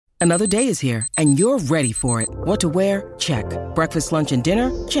Another day is here, and you're ready for it. What to wear? Check. Breakfast, lunch, and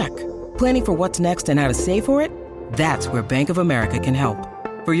dinner? Check. Planning for what's next and how to save for it? That's where Bank of America can help.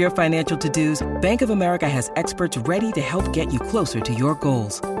 For your financial to-dos, Bank of America has experts ready to help get you closer to your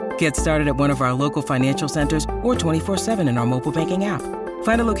goals. Get started at one of our local financial centers or 24/7 in our mobile banking app.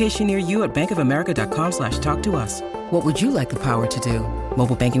 Find a location near you at bankofamerica.com/talktous. What would you like the power to do?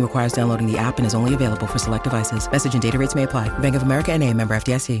 Mobile banking requires downloading the app and is only available for select devices. Message and data rates may apply. Bank of America N.A., member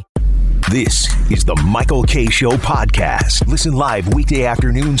FDIC. This is the Michael K. Show podcast. Listen live weekday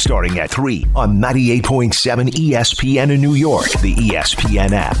afternoon starting at 3 on 98.7 ESPN in New York, the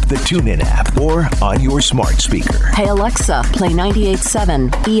ESPN app, the TuneIn app, or on your smart speaker. Hey, Alexa, play 98.7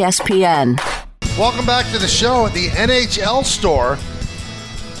 ESPN. Welcome back to the show at the NHL store.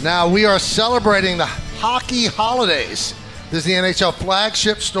 Now, we are celebrating the hockey holidays. This is the NHL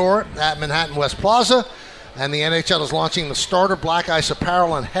flagship store at Manhattan West Plaza. And the NHL is launching the Starter Black Ice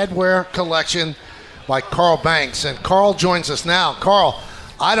Apparel and Headwear collection by Carl Banks. And Carl joins us now. Carl,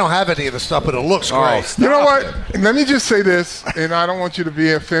 I don't have any of the stuff, but it looks great. You know what? Let me just say this, and I don't want you to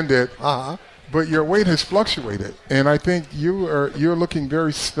be offended, but your weight has fluctuated. And I think you're looking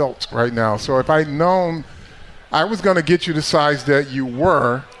very svelte right now. So if I'd known I was going to get you the size that you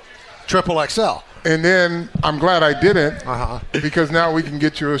were. Triple XL. And then I'm glad I didn't because now we can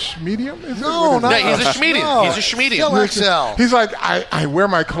get you a medium. He's a schmedium. No, he's a schmedium. Still XL. He's like, I wear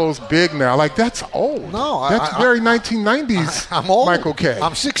my clothes big now. Like, that's old. No, that's very 1990s. I'm old. Michael K.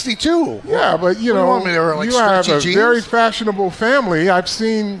 I'm 62. Yeah, but you know, want me to wear, like, you have a jeans? very fashionable family. I've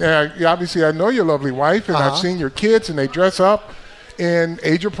seen. Obviously, I know your lovely wife, and I've seen your kids, and they dress up in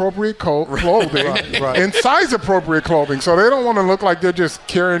age-appropriate clothing and size-appropriate clothing. So they don't want to look like they're just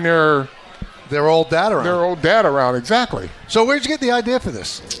carrying their old dad around. Their old dad around, exactly. So where'd you get the idea for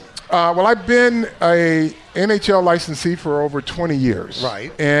this? Well, I've been a NHL licensee for over 20 years.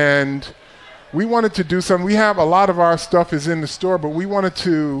 Right. And we wanted to do something. We have a lot of our stuff is in the store, but we wanted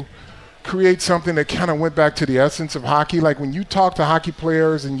to create something that kind of went back to the essence of hockey. Like when you talk to hockey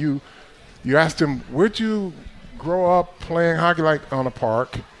players and you ask them, where'd you grow up playing hockey? Like on a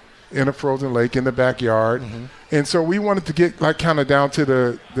park, in a frozen lake, in the backyard. Mm-hmm. And so we wanted to get like kind of down to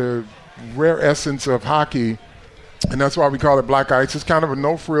the rare essence of hockey, and that's why we call it Black Ice. It's kind of a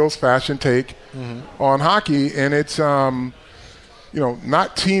no-frills fashion take on hockey, and it's not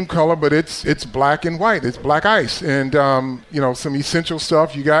team color, but it's black and white. It's Black Ice, and some essential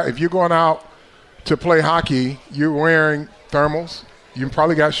stuff you got. If you're going out to play hockey, you're wearing thermals. You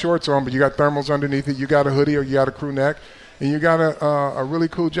probably got shorts on, but you got thermals underneath it. You got a hoodie or you got a crew neck, and you got a really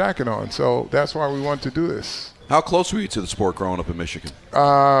cool jacket on. So that's why we wanted to do this. How close were you to the sport growing up in Michigan?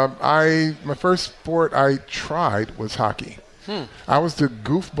 My first sport I tried was hockey. I was the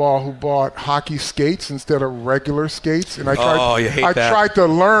goofball who bought hockey skates instead of regular skates, and I tried to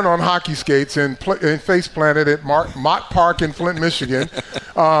learn on hockey skates and face planted at Mott Park in Flint, Michigan.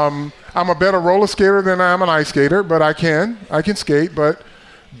 I'm a better roller skater than I am an ice skater, but I can skate. But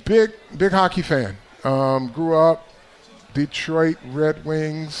big hockey fan. Grew up Detroit Red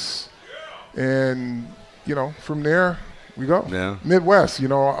Wings, and from there we go. Yeah. Midwest,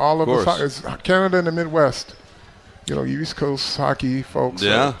 all of us, Canada and the Midwest. East Coast hockey folks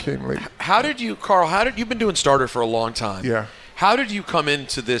came late. Carl, you've been doing starter for a long time. Yeah. How did you come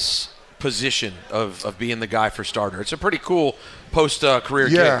into this position of being the guy for starter? It's a pretty cool post-career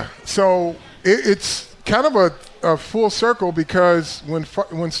gig. Yeah, so it's kind of a full circle because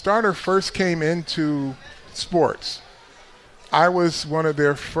when starter first came into sports, I was one of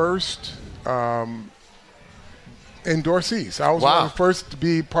their first endorsees. I was one of the first to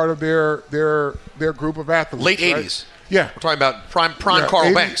be part of their group of athletes. Late 80s. Yeah. We're talking about prime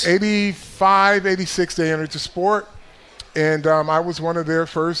Carl Banks. 85, 86, they entered the sport. And I was one of their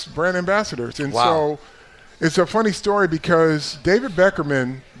first brand ambassadors. And so it's a funny story because David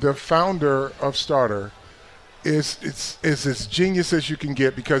Beckerman, the founder of Starter, is as genius as you can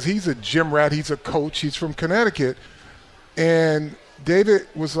get because he's a gym rat. He's a coach. He's from Connecticut. And David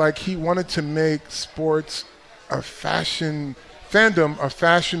was like he wanted to make sports a fashionable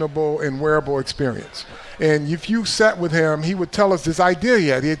and wearable experience. And if you sat with him, he would tell us this idea he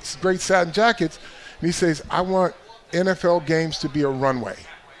had. He had great satin jackets. And he says, I want NFL games to be a runway.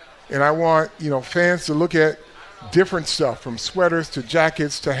 And I want, fans to look at different stuff from sweaters to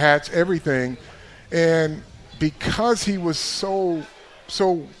jackets to hats, everything. And because he was so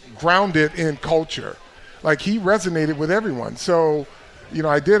grounded in culture, like he resonated with everyone. So,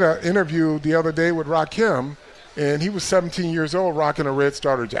 I did an interview the other day with Rakim, and he was 17 years old rocking a red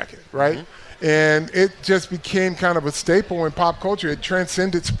starter jacket, right? Mm-hmm. And it just became kind of a staple in pop culture. It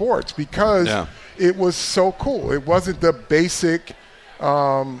transcended sports because it was so cool. It wasn't the basic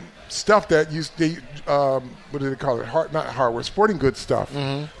stuff that what do they call it? Not hardware, sporting goods stuff.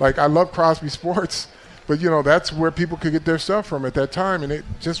 Like I love Crosby Sports, but that's where people could get their stuff from at that time, and it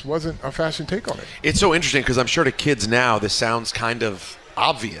just wasn't a fashion take on it. It's so interesting because I'm sure to kids now this sounds kind of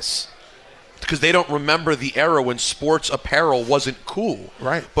obvious because they don't remember the era when sports apparel wasn't cool.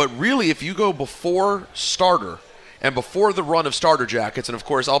 Right. But really, if you go before Starter and before the run of starter jackets, and of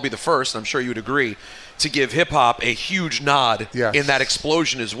course I'll be the first, I'm sure you would agree, to give hip-hop a huge nod in that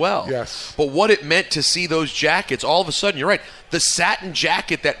explosion as well. Yes. But what it meant to see those jackets, all of a sudden, you're right, the satin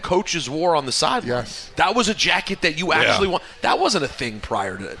jacket that coaches wore on the sideline, that was a jacket that you actually want. That wasn't a thing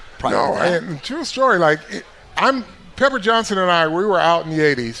prior to that. And true story, Pepper Johnson and I, we were out in the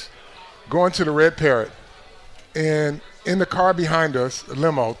 80s going to the Red Parrot, and in the car behind us, a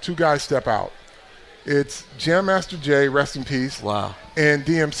limo, two guys step out. It's Jam Master Jay, rest in peace. Wow. And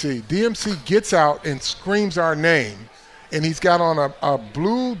DMC. DMC gets out and screams our name, and he's got on a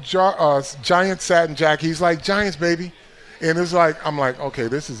blue Giant satin jacket. He's like, Giants, baby. And it's like, I'm like, okay,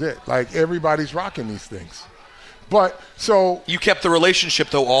 this is it. Like, everybody's rocking these things. But, so. You kept the relationship,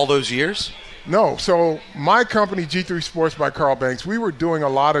 though, all those years? No. So, my company, G3 Sports by Carl Banks, we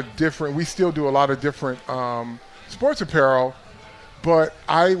still do a lot of different sports apparel. But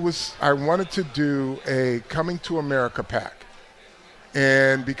I wanted to do a Coming to America pack,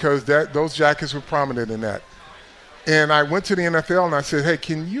 and because those jackets were prominent in that. And I went to the NFL and I said, hey,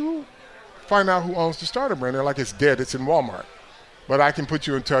 can you find out who owns the Starter brand? They're like, it's dead, it's in Walmart. But I can put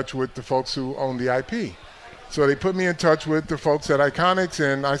you in touch with the folks who own the IP. So they put me in touch with the folks at Iconics,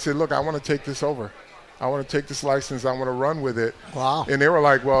 and I said, look, I want to take this over. I want to take this license, I want to run with it. Wow. And they were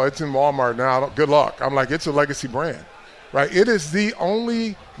like, well, it's in Walmart now, good luck. I'm like, it's a legacy brand. Right, it is the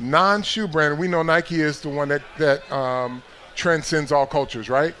only non-shoe brand. We know Nike is the one that transcends all cultures,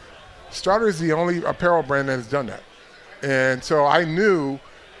 right? Starter is the only apparel brand that has done that. And so I knew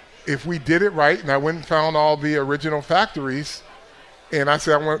if we did it right, and I went and found all the original factories, and I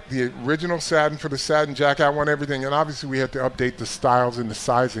said I want the original satin for the satin jacket, I want everything. And obviously we had to update the styles and the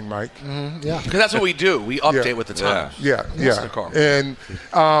sizing, Mike. Yeah. Because that's what we do. We update with the times. Yeah.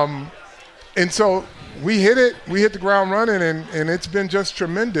 And so we hit the ground running, and it's been just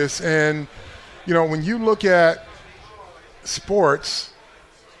tremendous. And, when you look at sports,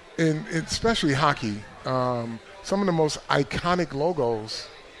 and especially hockey, some of the most iconic logos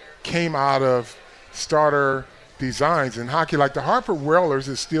came out of Starter designs in hockey. Like the Hartford Whalers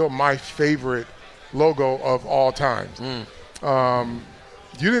is still my favorite logo of all times.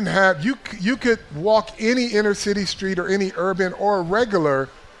 You could walk any inner city street or any urban or regular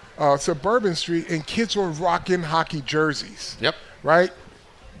suburban street, and kids were rocking hockey jerseys. Yep. Right?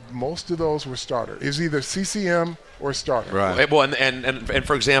 Most of those were Starter. It was either CCM or Starter. Right. Well, and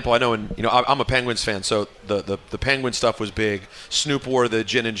for example, I know, I'm a Penguins fan, so the Penguin stuff was big. Snoop wore the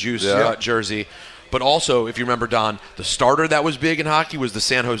gin and juice jersey. But also, if you remember, Don, the Starter that was big in hockey was the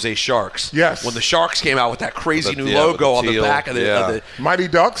San Jose Sharks. Yes. When the Sharks came out with that crazy new logo on the back of the Mighty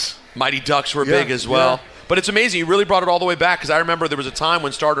Ducks. Mighty Ducks were big as well. Yeah. But it's amazing. You really brought it all the way back, because I remember there was a time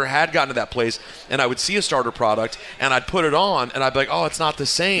when Starter had gotten to that place, and I would see a Starter product, and I'd put it on, and I'd be like, oh, it's not the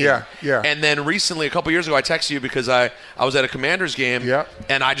same. Yeah. And then recently, a couple years ago, I texted you because I was at a Commanders game,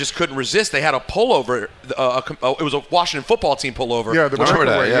 and I just couldn't resist. They had a pullover. It was a Washington football team pullover. Yeah, the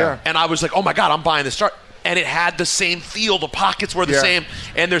breakaway, And I was like, oh, my God, I'm buying this Starter. And it had the same feel. The pockets were the same.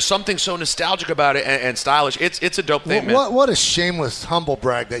 And there's something so nostalgic about it and stylish. It's a dope thing, man. What a shameless humble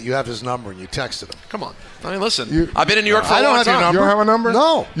brag that you have his number and you texted him. Come on. I mean, listen, I've been in New York for a long time. You don't have a number?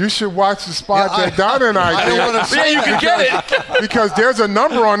 No. You should watch the spot that Don and I did. You can get it. Because there's a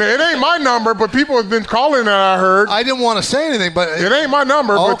number on it. It ain't my number, but people have been calling it, I heard. I didn't want to say anything, but it ain't my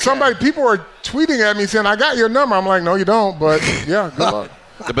number, but people are tweeting at me saying, I got your number. I'm like, no, you don't, but good luck.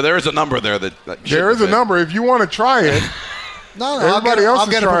 But there is a number there that there is a number. If you want to try it. No, I'll get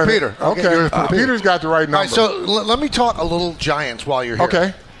it from Peter. Okay. Peter's got the right number. All right, so let me talk a little Giants while you're here.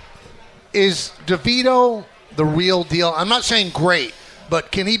 Okay. Is DeVito the real deal? I'm not saying great,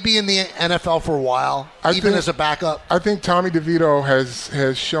 but can he be in the NFL for a while, even as a backup? I think Tommy DeVito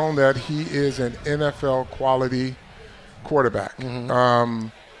has shown that he is an NFL quality quarterback.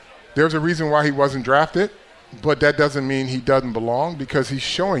 There's a reason why he wasn't drafted. But that doesn't mean he doesn't belong, because he's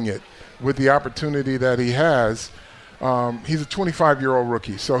showing it with the opportunity that he has. He's a 25-year-old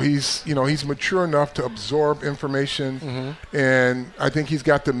rookie, so he's mature enough to absorb information, and I think he's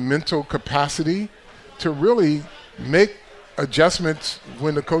got the mental capacity to really make adjustments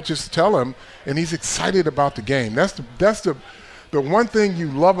when the coaches tell him, and he's excited about the game. That's the one thing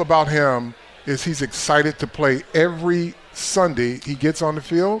you love about him is he's excited to play every Sunday he gets on the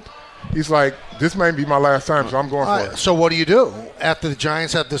field. he's like, this might be my last time, so I'm going for it. So what do you do after the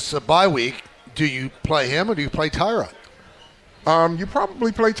Giants have this bye week? Do you play him or do you play Tyrod? You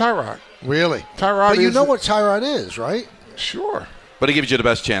probably play Tyrod. Really? Tyrod. But you know what Tyrod is, right? Sure. But it gives you the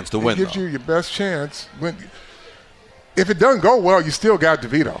best chance to win. It gives you your best chance. If it doesn't go well, you still got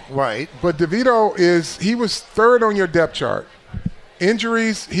DeVito. Right. But DeVito he was third on your depth chart.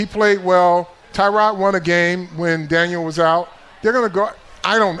 Injuries, he played well. Tyrod won a game when Daniel was out. They're going to go.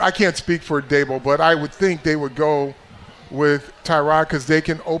 I can't speak for Dable, but I would think they would go with Tyrod because they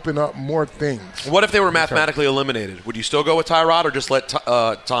can open up more things. What if they were mathematically eliminated? Would you still go with Tyrod or just let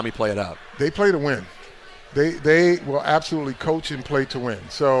Tommy play it out? They play to win. They will absolutely coach and play to win.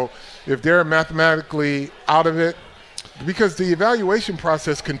 So if they're mathematically out of it, because the evaluation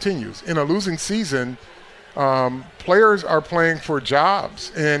process continues. In a losing season, players are playing for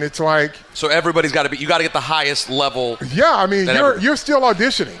jobs, and it's like – So everybody's got to be – you got to get the highest level. Yeah, I mean, you're still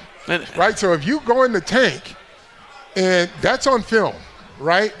auditioning, right? So if you go in the tank, and that's on film,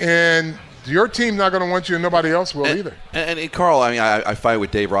 right? And your team's not going to want you, and nobody else will either. And Carl, I mean, I fight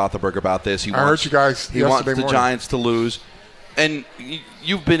with Dave Rothenberg about this. I heard you guys He wants the morning. Giants to lose, and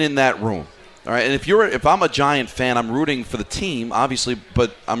you've been in that room, all right? And if I'm a Giant fan, I'm rooting for the team, obviously,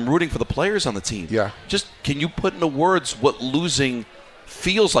 but I'm rooting for the players on the team. Yeah. Just can you put into words what losing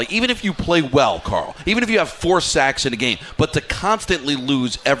feels like, even if you play well, Carl, even if you have 4 sacks in a game, but to constantly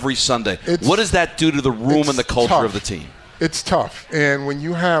lose every Sunday, what does that do to the room and the culture of the team? It's tough. And when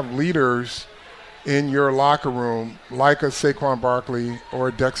you have leaders in your locker room, like a Saquon Barkley or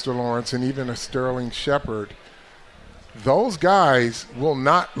a Dexter Lawrence and even a Sterling Shepard, those guys will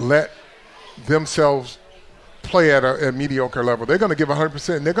not let themselves play at a mediocre level. They're going to give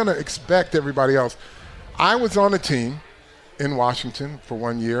 100%, and they're going to expect everybody else. I was on a team in Washington for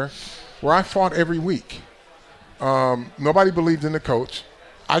 1 year where I fought every week. Nobody believed in the coach.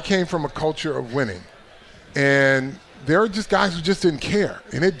 I came from a culture of winning. And there are just guys who just didn't care,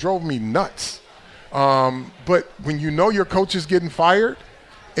 and it drove me nuts. But when you know your coach is getting fired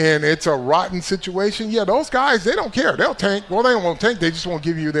and it's a rotten situation, those guys, they don't care. They'll tank. Well, they won't tank. They just won't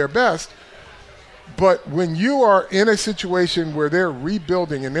give you their best. But when you are in a situation where they're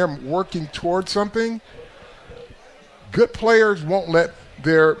rebuilding and they're working towards something, good players won't let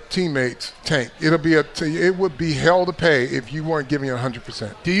their teammates tank. It would be hell to pay if you weren't giving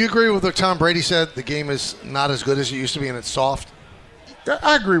 100%. Do you agree with what Tom Brady said? The game is not as good as it used to be, and it's soft.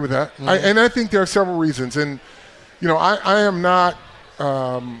 I agree with that, and I think there are several reasons. And I am not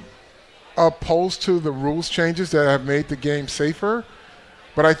opposed to the rules changes that have made the game safer,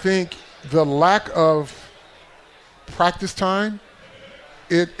 but I think the lack of practice time,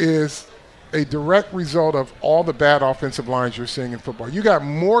 it is a direct result of all the bad offensive lines you're seeing in football. You got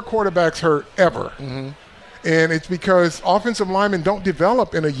more quarterbacks hurt ever. Mm-hmm. And it's because offensive linemen don't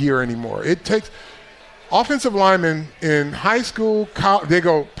develop in a year anymore. It takes offensive linemen in high school, they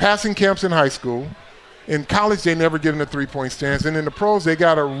go passing camps in high school. In college, they never get in a three-point stance. And in the pros, they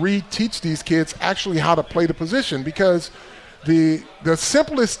got to reteach these kids actually how to play the position, because the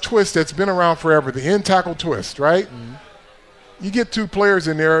simplest twist that's been around forever, the end tackle twist, right? Mm-hmm. You get 2 players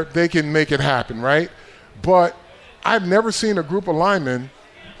in there, they can make it happen, right? But I've never seen a group of linemen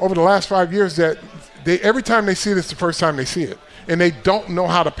over the last 5 years that every time they see it, it's the first time they see it. And they don't know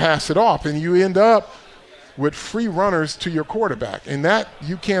how to pass it off. And you end up with free runners to your quarterback. And that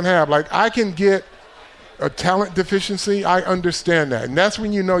you can't have. Like, I can get a talent deficiency, I understand that. And that's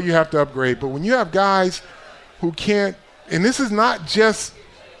when you know you have to upgrade. But when you have guys who can't, and this is not just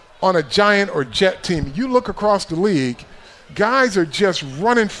on a Giant or Jet team. You look across the league, guys are just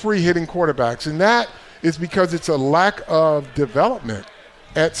running free hitting quarterbacks, and that is because it's a lack of development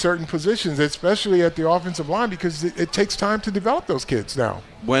at certain positions, especially at the offensive line, because it takes time to develop those kids now.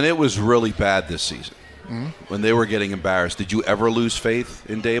 When it was really bad this season, when they were getting embarrassed, did you ever lose faith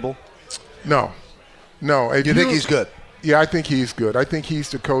in Dable? No. You think he's good? Yeah, I think he's good. I think he's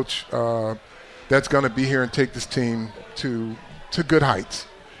the coach that's going to be here and take this team to good heights.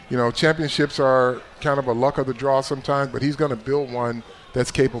 Championships are kind of a luck of the draw sometimes, but he's going to build one that's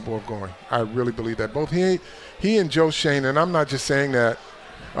capable of going. I really believe that. Both he and Joe Shane, and I'm not just saying that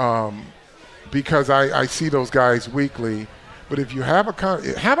because I see those guys weekly, but if you have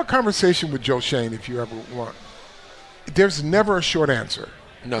a conversation with Joe Shane, if you ever want, there's never a short answer.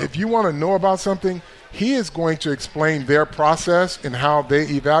 No. If you want to know about something, he is going to explain their process and how they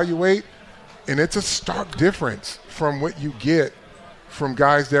evaluate, and it's a stark difference from what you get from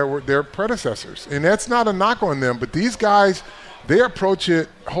guys that were their predecessors. And that's not a knock on them, but these guys, they approach it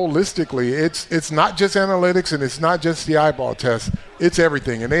holistically. It's not just analytics, and it's not just the eyeball test. It's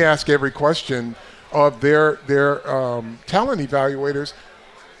everything. And they ask every question of their talent evaluators,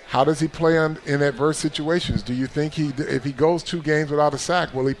 How does he play in adverse situations? Do you think if he goes 2 games without a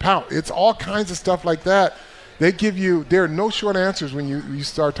sack, will he pout? It's all kinds of stuff like that. There are no short answers when you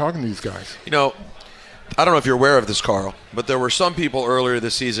start talking to these guys. You know, I don't know if you're aware of this, Carl, but there were some people earlier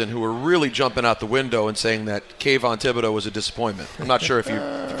this season who were really jumping out the window and saying that Kayvon Thibodeau was a disappointment. I'm not sure if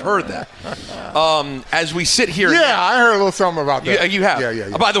you've heard that. As we sit here Yeah, now, I heard a little something about that. You have?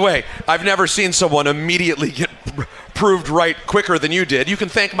 Yeah. By the way, I've never seen someone immediately get proved right quicker than you did. You can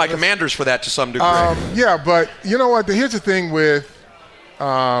thank my Commanders for that to some degree. Yeah, but you know what? Here's the thing with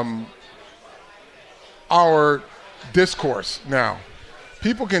our discourse now.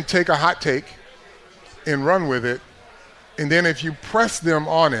 People can take a hot take and run with it, and then if you press them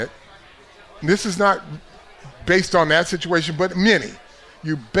on it, this is not based on that situation, but many,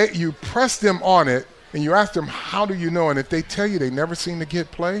 you press them on it, and you ask them, how do you know? And if they tell you they never seen the kid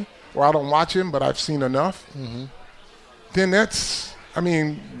play, or I don't watch him, but I've seen enough, then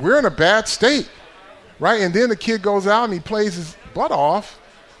we're in a bad state, right? And then the kid goes out and he plays his butt off,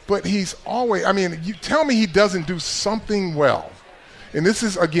 but he's always, you tell me he doesn't do something well. And it's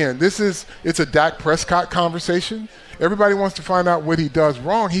a Dak Prescott conversation. Everybody wants to find out what he does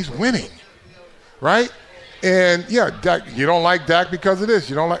wrong. He's winning, right? And, yeah, Dak, you don't like Dak because of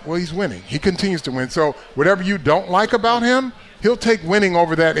this. Well, he's winning. He continues to win. So whatever you don't like about him, he'll take winning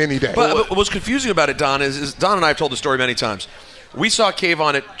over that any day. But what's confusing about it, Don, is Don and I have told the story many times. We saw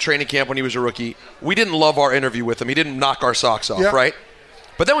Kayvon at training camp when he was a rookie. We didn't love our interview with him. He didn't knock our socks off, right?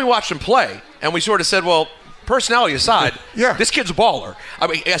 But then we watched him play, and we sort of said, well, personality aside, this kid's a baller.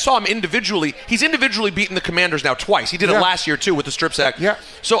 I saw him individually. He's individually beaten the Commanders now twice. He did it last year, too, with the strip sack. Yeah.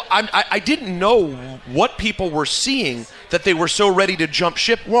 So I didn't know what people were seeing that they were so ready to jump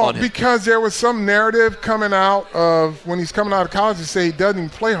ship on him. Because there was some narrative coming out of when he's coming out of college to say he doesn't even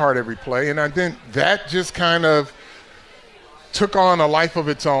play hard every play, and I think that just kind of took on a life of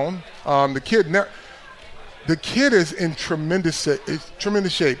its own. The kid is in tremendous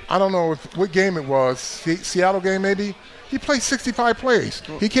shape. I don't know what game it was, Seattle game maybe. He played 65 plays.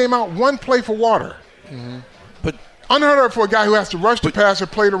 He came out 1 play for water. But unheard of for a guy who has to rush the pass or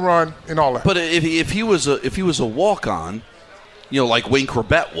play to run and all that. But if he was a walk-on, like Wayne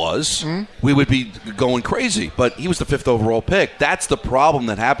Corbett was, we would be going crazy. But he was the 5th overall pick. That's the problem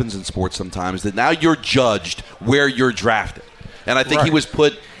that happens in sports sometimes, that now you're judged where you're drafted. And I think he was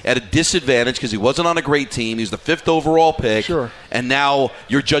put at a disadvantage because he wasn't on a great team. He's the 5th overall pick. Sure. And now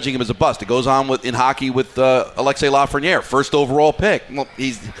you're judging him as a bust. It goes on in hockey with Alexei Lafreniere, 1st overall pick. Well,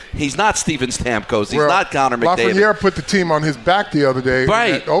 he's not Steven Stamkos. He's not Connor McDavid. Lafreniere put the team on his back the other day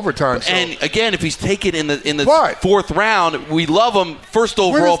in overtime. So. And again, if he's taken in the 4th round, we love him, 1st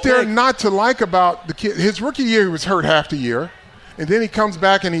overall pick. What is there not to like about the kid? His rookie year, he was hurt half the year. And then he comes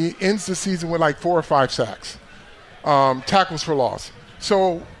back and he ends the season with like 4 or 5 sacks. Tackles for loss.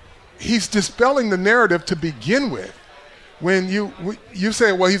 So he's dispelling the narrative to begin with. When you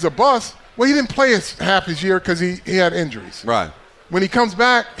say, well, he's a bust, well, he didn't play half his year because he had injuries. Right. When he comes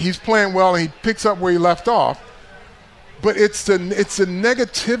back, he's playing well and he picks up where he left off. But it's the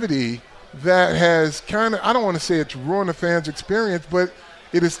negativity that has kind of, I don't want to say it's ruined the fans' experience, but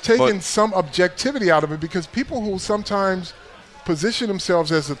it has taken some objectivity out of it, because people who sometimes position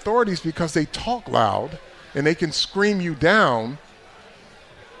themselves as authorities because they talk loud and they can scream you down,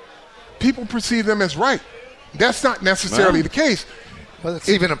 people perceive them as right. That's not necessarily the case. Well, it's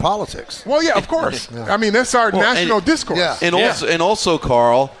even in politics. Well, yeah, of course. I mean, that's our national discourse. Yeah. And also,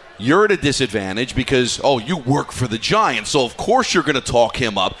 Carl, you're at a disadvantage because, you work for the Giants, so of course you're going to talk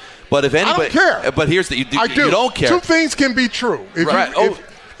him up. But if anybody, I don't care. But here's the you don't care. 2 things can be true.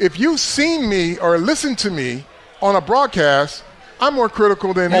 If you've seen me or listened to me on a broadcast, I'm more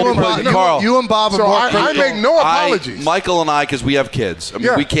critical than you and Bob. Carl, you and Bob are more critical. I make no apologies. Michael and I, because we have kids. I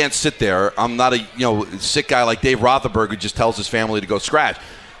mean, we can't sit there. I'm not a sick guy like Dave Rothenberg who just tells his family to go scratch.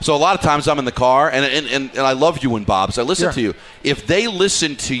 So a lot of times I'm in the car, and I love you and Bob, so I listen to you. If they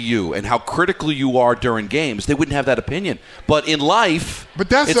listen to you and how critical you are during games, they wouldn't have that opinion. But in life,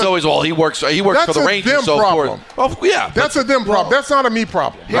 it's always, he works for the Rangers. So problem. That's a them problem. That's not a me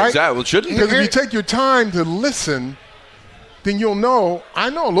problem, right? Exactly. Well, it shouldn't. Because if you take your time to listen, then you'll know, I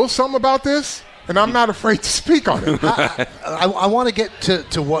know a little something about this, and I'm not afraid to speak on it. I want to get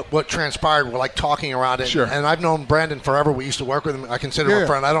to what transpired. We're like talking around it. Sure. And I've known Brandon forever. We used to work with him. I consider him a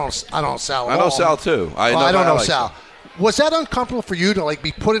friend. I don't know Sal at all. I know Sal, too. I don't know Sal. Was that uncomfortable for you to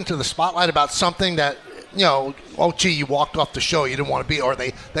be put into the spotlight about something that, you walked off the show, you didn't want to be, or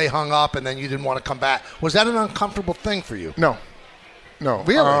they hung up and then you didn't want to come back? Was that an uncomfortable thing for you? No.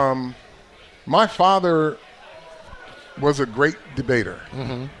 Really? My father was a great debater.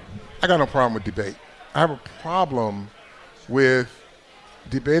 Mm-hmm. I got no problem with debate. I have a problem with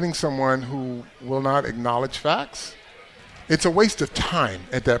debating someone who will not acknowledge facts, it's a waste of time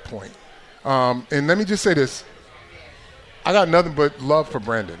at that point. And let me just say this. I got nothing but love for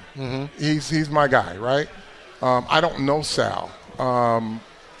Brandon. He's my guy, right? I don't know Sal.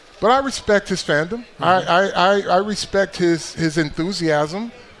 But I respect his fandom. I respect his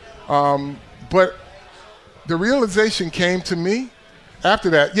enthusiasm. But the realization came to me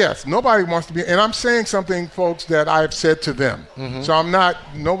after that, yes, nobody wants to be, and I'm saying something, folks, that I've said to them. So I'm not,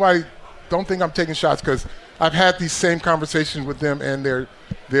 nobody, don't think I'm taking shots, because I've had these same conversations with them and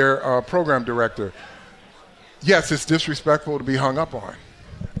their program director. Yes, it's disrespectful to be hung up on.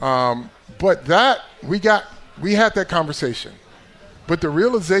 But that, we had that conversation. But the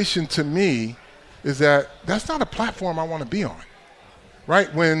realization to me is that that's not a platform I want to be on, right?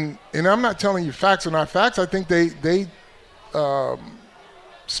 And I'm not telling you facts are not facts. I think they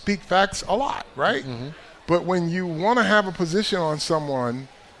speak facts a lot, right? But when you want to have a position on someone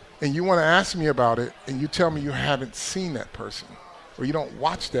and you want to ask me about it and you tell me you haven't seen that person or you don't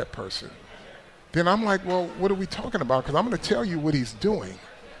watch that person, then I'm like, well, what are we talking about? Because I'm going to tell you what he's doing.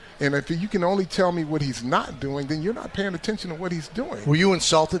 And if you can only tell me what he's not doing, then you're not paying attention to what he's doing. Were you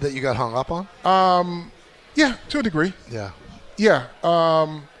insulted that you got hung up on? Yeah, to a degree. Yeah.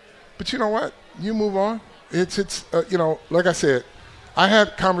 But you know what? You move on. It's like I said, I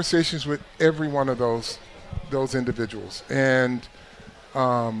had conversations with every one of those individuals, and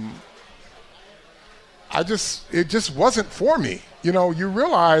it just wasn't for me. You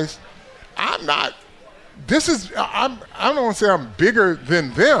realize I'm not. I don't want to say I'm bigger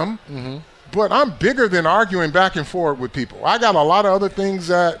than them, but I'm bigger than arguing back and forth with people. I got a lot of other things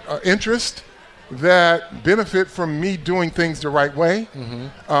that interest that benefit from me doing things the right way.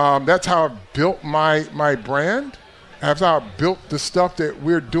 That's how I built my brand. That's how I built the stuff that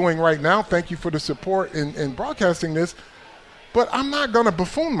we're doing right now. Thank you for the support in broadcasting this. But I'm not going to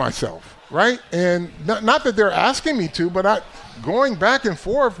buffoon myself, right? And not that they're asking me to, but going back and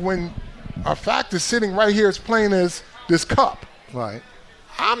forth when a fact is sitting right here as plain as this cup. Right.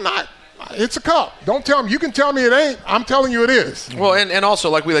 I'm not. It's a cup. Don't tell me. You can tell me it ain't. I'm telling you it is. Well, and also,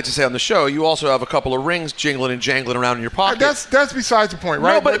 like we like to say on the show, you also have a couple of rings jingling and jangling around in your pocket. That's besides the point,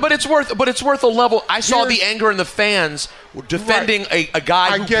 right? No, but it's worth a level. I saw the anger in the fans defending a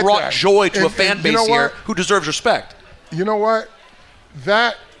guy who brought joy to a fan base here who deserves respect. You know what?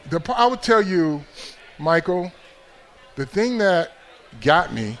 I would tell you, Michael, the thing that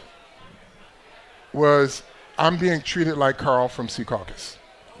got me was I'm being treated like Carl from Sea Caucus.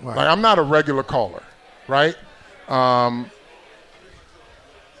 Right. Like, I'm not a regular caller, right? And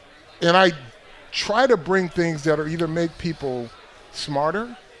I try to bring things that either make people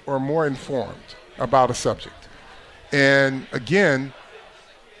smarter or more informed about a subject. And again,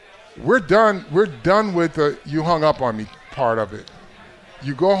 we're done with the you hung up on me part of it.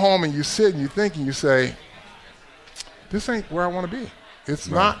 You go home and you sit and you think and you say, this ain't where I want to be. It's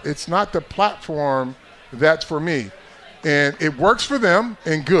not the platform that's for me. And it works for them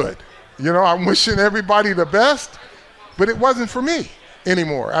and good. I'm wishing everybody the best, but it wasn't for me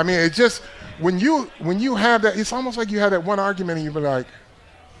anymore. I mean, it just, when you have that, it's almost like you had that one argument and you be like,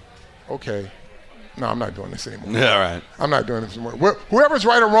 okay, no, I'm not doing this anymore. Yeah, right. I'm not doing this anymore. Whoever's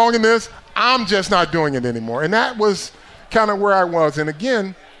right or wrong in this, I'm just not doing it anymore. And that was kind of where I was. And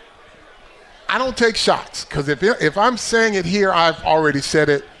again, I don't take shots, because if I'm saying it here, I've already said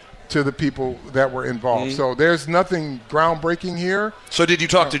it to the people that were involved. So there's nothing groundbreaking here. So did you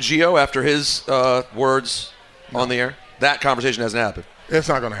talk to Gio after his words on the air? That conversation hasn't happened. It's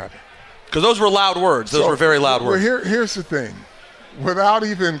not going to happen. Because those were loud words. Those were very loud words. Well, here's the thing. Without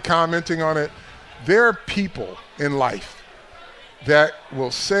even commenting on it, there are people in life that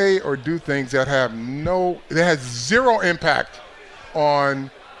will say or do things that has zero impact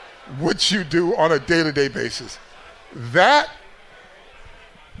on what you do on a day-to-day basis.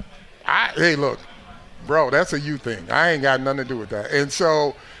 Hey, look, bro, that's a you thing. I ain't got nothing to do with that. And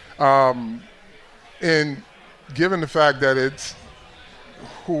so, and given the fact that it's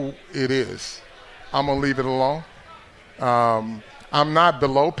who it is, I'm going to leave it alone. I'm not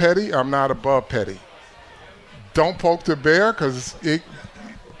below petty. I'm not above petty. Don't poke the bear, because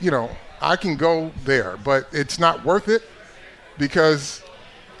I can go there, but it's not worth it, because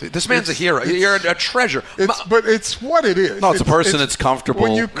this man's a hero. You're a treasure. But it's what it is. No, it's a person that's comfortable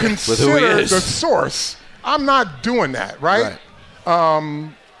when you with who he consider is. the source. I'm not doing that, right?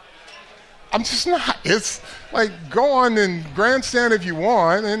 I'm just not. It's like, go on and grandstand if you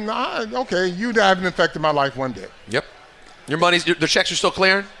want, and you haven't affected my life one day. Yep. Your money's, the checks are still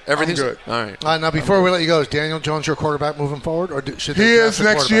clearing? Everything's good. All right. Now, before we let you go, is Daniel Jones your quarterback moving forward, or should they he is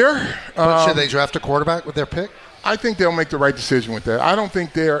next year? Should they draft a quarterback with their pick? I think they'll make the right decision with that. I don't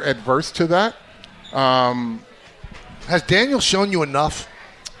think they're adverse to that. Has Daniel shown you enough?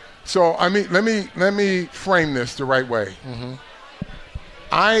 So, I mean, let me frame this the right way.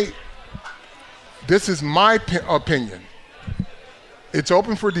 Mm-hmm. This is my opinion. It's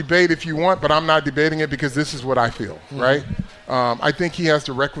open for debate if you want, but I'm not debating it because this is what I feel, right? I think he has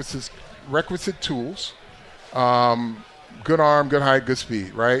the requisite tools. Good arm, good height, good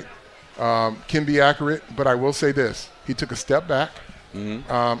speed, right? Can be accurate, but I will say this. He took a step back.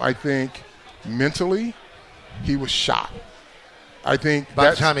 I think mentally he was shot. I think by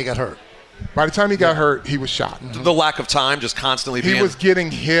the time he got hurt. By the time he got hurt, he was shot. The lack of time, just constantly being. He was getting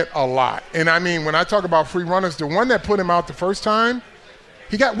hit a lot. And I mean, when I talk about free runners, the one that put him out the first time,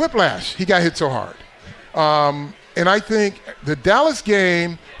 he got whiplash. He got hit so hard. And I think the Dallas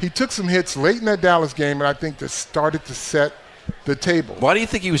game, he took some hits late in that Dallas game, and I think that started to set the table. Why do you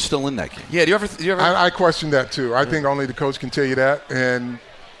think he was still in that game? Yeah, do you ever? I question that too. I think only the coach can tell you that, and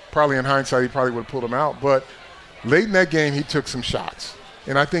probably in hindsight, he probably would have pulled him out. But late in that game, he took some shots.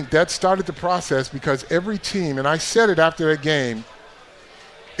 And I think that started the process because every team, and I said it after that game,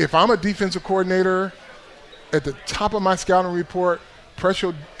 if I'm a defensive coordinator, at the top of my scouting report,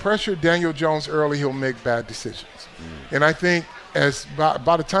 pressure Daniel Jones early, he'll make bad decisions. And I think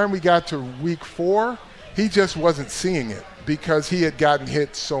by the time we got to week 4, he just wasn't seeing it because he had gotten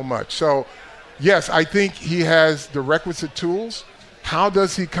hit so much. So, yes, I think he has the requisite tools. How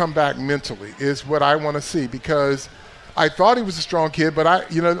does he come back mentally is what I want to see because I thought he was a strong kid,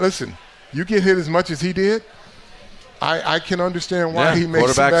 but listen, you get hit as much as he did, I can understand why he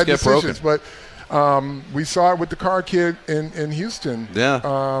makes some bad decisions. Broken. But we saw it with the car kid in Houston.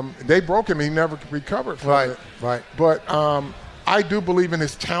 Yeah. They broke him. He never recovered from it. Right. But I do believe in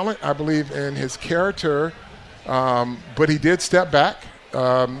his talent. I believe in his character. But he did step back.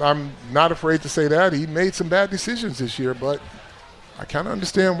 I'm not afraid to say that. He made some bad decisions this year, but I kind of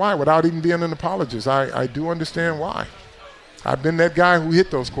understand why without even being an apologist. I do understand why. I've been that guy who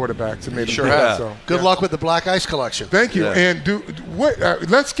hit those quarterbacks and made them bad. So, Good luck with the Black Ice collection. Thank you. Yeah. And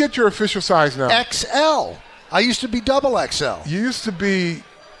let's get your official size now. XL. I used to be double XL. You used to be.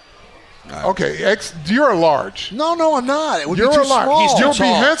 Okay, you're a large. No, I'm not. It would You're be too a large. small. You'll be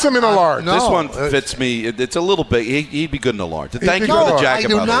handsome in a large. no. This one fits me. It's a little big. He'd be good in a large. Thank you good for the in a jacket, I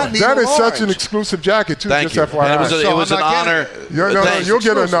do by the not way. need That a is such large. an exclusive jacket, too, Thank just you. FYI. And it was So an I'm not honor. getting No, you'll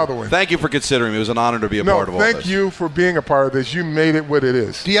get exclusive. another one. Thank you for considering me. It was an honor to be a part of all thank this. you for being a part of this. You made it what it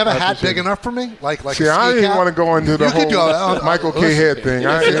is. Do you have a I hat appreciate big it. enough for me? Like See, a I ski didn't cap? want to go into the You could whole go, Michael K. listen, head thing.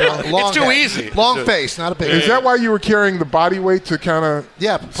 long It's too head. easy. Long face, not a big Is that why you were carrying the body weight to kind of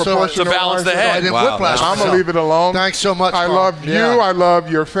to balance the head? I didn't Wow, whiplash I'm going to myself. leave it alone. Thanks so much, I Carl. love you. Yeah. I love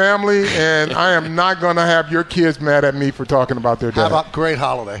your family. And I am not going to have your kids mad at me for talking about their dad. Have a great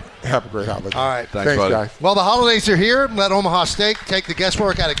holiday. Have a great holiday. All right. Thanks buddy. guys. Well, the holidays are here. Let Omaha Steak take the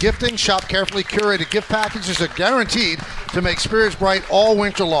guesswork out of gifting. Shop carefully curated gift packages are guaranteed to make spirits bright all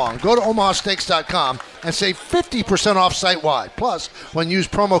winter long. Go to omahasteaks.com and save 50% off site-wide. Plus, when you use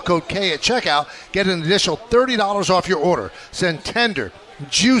promo code K at checkout, get an additional $30 off your order. Send tender,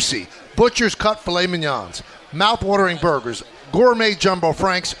 juicy, butcher's cut filet mignons, mouth-watering burgers, gourmet jumbo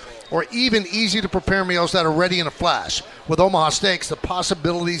franks, or even easy-to-prepare meals that are ready in a flash. With Omaha Steaks, the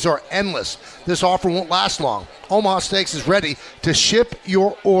possibilities are endless. This offer won't last long. Omaha Steaks is ready to ship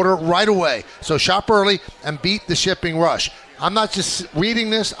your order right away. So shop early and beat the shipping rush. I'm not just reading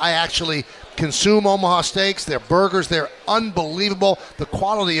this. I actually consume Omaha Steaks. Their burgers, they're unbelievable. The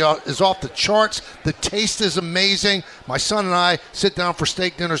quality is off the charts. The taste is amazing. My son and I sit down for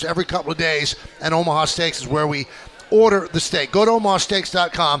steak dinners every couple of days, and Omaha Steaks is where we order the steak. Go to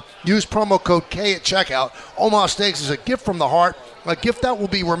omahasteaks.com. Use promo code K at checkout. Omaha Steaks is a gift from the heart, a gift that will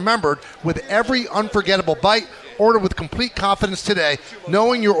be remembered with every unforgettable bite. Order with complete confidence today,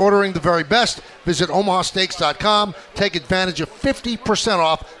 knowing you're ordering the very best. Visit omahasteaks.com. Take advantage of 50%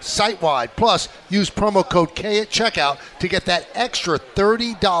 off site-wide. Plus, use promo code K at checkout to get that extra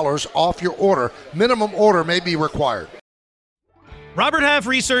 $30 off your order. Minimum order may be required. Robert Half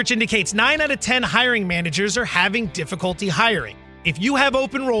research indicates 9 out of 10 hiring managers are having difficulty hiring. If you have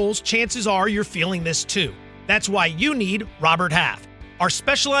open roles, chances are you're feeling this too. That's why you need Robert Half. Our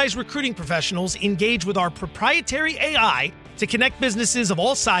specialized recruiting professionals engage with our proprietary AI to connect businesses of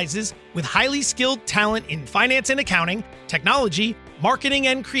all sizes with highly skilled talent in finance and accounting, technology, marketing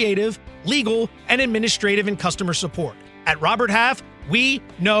and creative, legal, and administrative and customer support. At Robert Half, we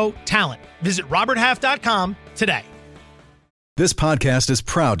know talent. Visit roberthalf.com today. This podcast is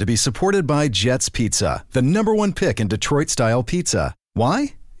proud to be supported by Jets Pizza, the #1 pick in Detroit-style pizza.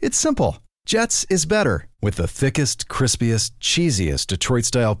 Why? It's simple. Jets is better. With the thickest, crispiest, cheesiest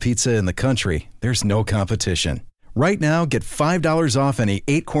Detroit-style pizza in the country, there's no competition. Right now, get $5 off any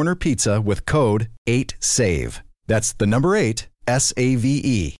 8-corner pizza with code 8SAVE. That's the number 8,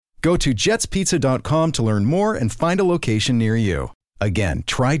 SAVE. Go to jetspizza.com to learn more and find a location near you. Again,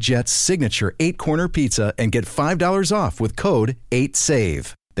 try Jet's signature 8-corner pizza and get $5 off with code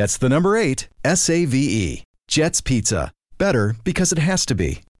 8SAVE. That's the number 8, SAVE. Jet's Pizza. Better because it has to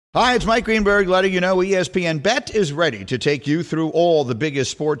be. Hi, it's Mike Greenberg letting you know ESPN Bet is ready to take you through all the biggest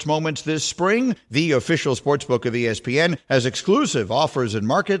sports moments this spring. The official sportsbook of ESPN has exclusive offers and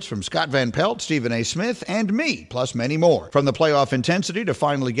markets from Scott Van Pelt, Stephen A. Smith, and me, plus many more. From the playoff intensity to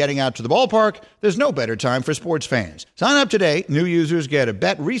finally getting out to the ballpark, there's no better time for sports fans. Sign up today. New users get a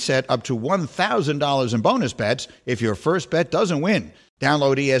bet reset up to $1,000 in bonus bets if your first bet doesn't win.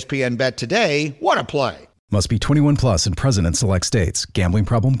 Download ESPN Bet today. What a play. Must be 21 plus and present in select states. Gambling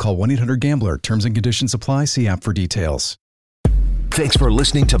problem? Call 1-800-GAMBLER. Terms and conditions apply. See app for details. Thanks for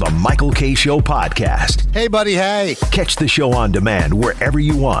listening to the Michael K. Show podcast. Hey, buddy, hey. Catch the show on demand wherever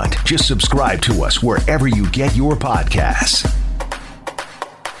you want. Just subscribe to us wherever you get your podcasts.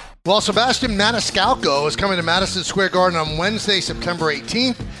 Well, Sebastian Maniscalco is coming to Madison Square Garden on Wednesday, September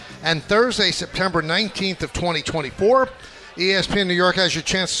 18th and Thursday, September 19th of 2024. ESPN New York has your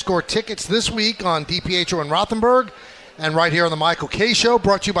chance to score tickets this week on DiPietro and Rothenberg and right here on the Michael K. Show,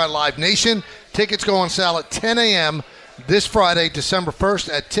 brought to you by Live Nation. Tickets go on sale at 10 a.m. this Friday, December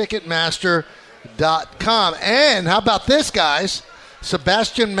 1st at Ticketmaster.com. And how about this, guys?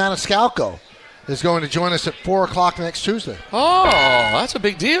 Sebastian Maniscalco is going to join us at 4 o'clock next Tuesday. Oh, that's a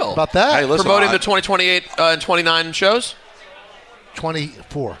big deal. How about that? Hey, listen, promoting the 2028 and 29 shows?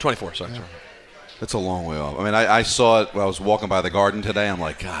 24, sorry. Yeah. It's a long way off. I mean, I saw it when I was walking by the Garden today. I'm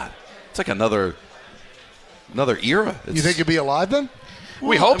like, God, it's like another era. You think you'll be alive then?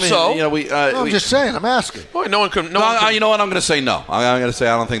 We hope so. You know, I'm just saying. I'm asking. Well, no one can. You know what? I'm going to say no. I'm going to say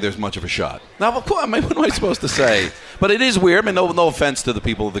I don't think there's much of a shot. Now, I mean, what am I supposed to say? But it is weird. I mean, no offense to the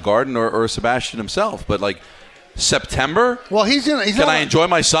people of the Garden or Sebastian himself, but like September. Well, Can I enjoy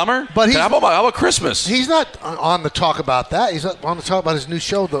my summer? But how about Christmas? He's not on the talk about that. He's on the talk about his new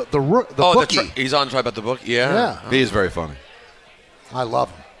show, the Bookie. He's on to talk about the book. Yeah. He is very funny. I love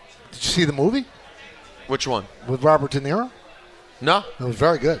him. Did you see the movie Which one? with Robert De Niro? No. It was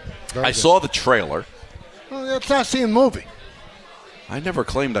very good. I saw the trailer. Well, that's not seeing the movie. I never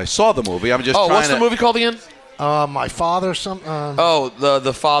claimed I saw the movie. I'm just Oh, trying what's the movie called again? My father.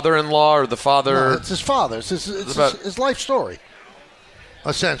 The father-in-law or the father. No, it's his father. It's his life story,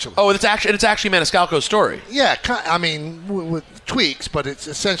 essentially. Oh, it's actually Maniscalco's story. Yeah, I mean, with tweaks, but it's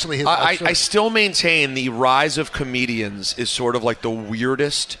essentially his life story. I still maintain the rise of comedians is sort of like the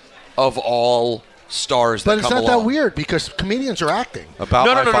weirdest of all stars that come along. But it's not that weird because comedians are acting. About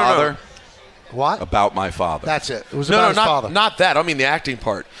my father. No. What? About my father. That's it. It was about his father. Not that. I don't mean the acting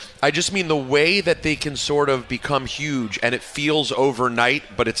part. I just mean the way that they can sort of become huge and it feels overnight,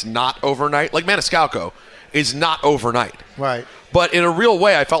 but it's not overnight. Like Maniscalco is not overnight. Right. But in a real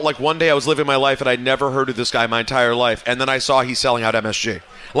way, I felt like one day I was living my life and I'd never heard of this guy my entire life, and then I saw he's selling out MSG.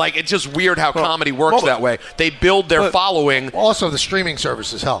 Like, it's just weird how comedy works that way. They build their following. Also, the streaming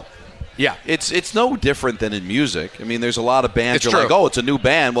services help. Yeah. It's no different than in music. I mean, there's a lot of bands that are like, oh, it's a new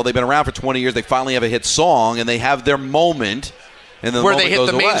band. Well, they've been around for 20 years. They finally have a hit song, and they have their moment. And then where they hit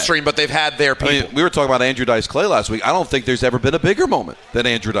goes the away. mainstream, but they've had their people. I mean, we were talking about Andrew Dice Clay last week. I don't think there's ever been a bigger moment than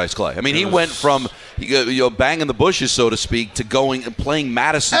Andrew Dice Clay. I mean, he went from banging the bushes, so to speak, to going and playing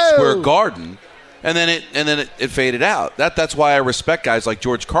Madison Square Garden, and then it faded out. That's why I respect guys like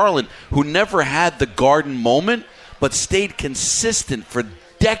George Carlin, who never had the Garden moment, but stayed consistent for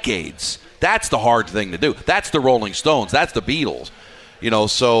decades. That's the hard thing to do. That's the Rolling Stones. That's the Beatles.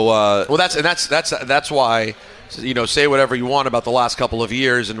 That's why. Say whatever you want about the last couple of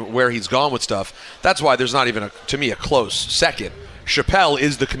years and where he's gone with stuff. That's why there's not even, to me, a close second. Chappelle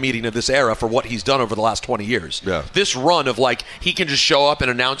is the comedian of this era for what he's done over the last 20 years. Yeah. This run of, he can just show up and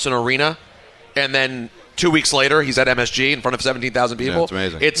announce an arena, and then 2 weeks later he's at MSG in front of 17,000 people. Yeah, it's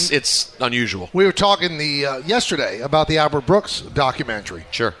amazing. It's unusual. We were talking yesterday about the Albert Brooks documentary.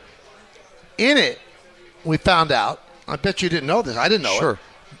 Sure. In it, we found out, I bet you didn't know this, I didn't know Sure. it.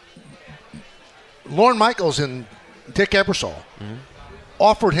 Lorne Michaels and Dick Ebersol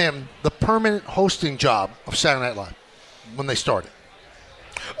offered him the permanent hosting job of Saturday Night Live when they started.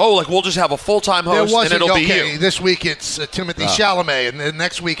 Oh, we'll just have a full-time host and it'll be you. This week it's Timothy Chalamet, and then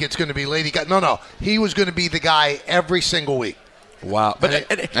next week it's going to be Lady Gaga. No. He was going to be the guy every single week. Wow.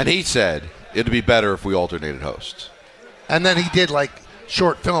 And he said it'd be better if we alternated hosts. And then he did,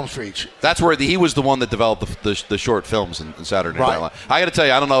 short films for each. That's where he was the one that developed the short films in Saturday Night Live. I got to tell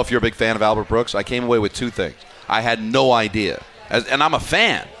you, I don't know if you're a big fan of Albert Brooks. I came away with two things. I had no idea, and I'm a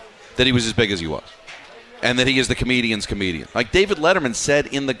fan, that he was as big as he was. and that he is the comedian's comedian. Like David Letterman said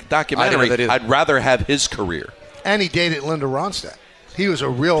in the documentary, I'd rather have his career. And he dated Linda Ronstadt. He was a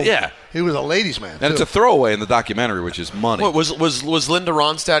real, he was a ladies' man. And it's a throwaway in the documentary, which is money. What, was Linda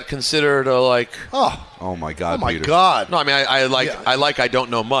Ronstadt considered a Oh my God! Oh my Peter. God! No, I mean I don't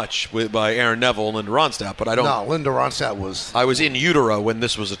know much by Aaron Neville and Linda Ronstadt, but I don't. No, Linda Ronstadt was. I was in utero when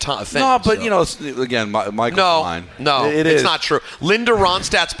this was a thing. No, but again, Michael's line. No, it's it's not true. Linda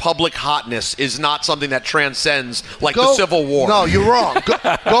Ronstadt's public hotness is not something that transcends the Civil War. No, you're wrong.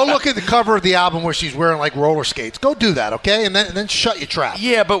 Go look at the cover of the album where she's wearing like roller skates. Go do that, okay? And then shut your trap.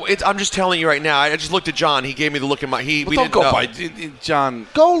 Yeah, but I'm just telling you right now. I just looked at John. He gave me the look in my. We don't didn't go know. by John.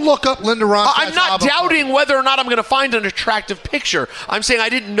 Go look up Linda Ronstadt's I'm not album. doubting whether or not I'm going to find an attractive picture. I'm saying I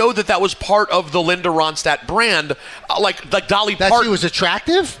didn't know that was part of the Linda Ronstadt brand, like Dolly Parton. That she was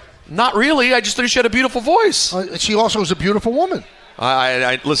attractive? Not really. I just thought she had a beautiful voice. She also was a beautiful woman.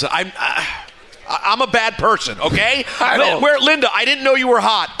 Listen. I'm a bad person, okay? Linda, I didn't know you were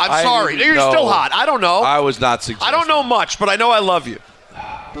hot. I'm sorry. You're still hot. I don't know. I was not suggesting. I don't know much, but I know I love you.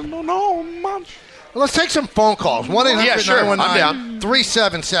 I don't know much. Well, let's take some phone calls.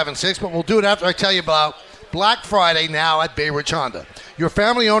 1-800-919-3776, but we'll do it after I tell you about Black Friday now at Bay Ridge Honda. Your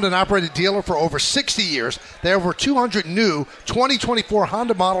family-owned and operated dealer for over 60 years. They have over 200 new 2024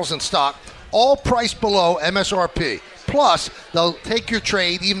 Honda models in stock, all priced below MSRP. Plus, they'll take your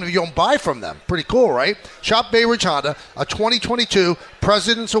trade even if you don't buy from them. Pretty cool, right? Shop Bay Ridge Honda, a 2022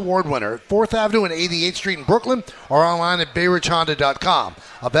 President's Award winner at 4th Avenue and 88th Street in Brooklyn, or online at BayRidgeHonda.com.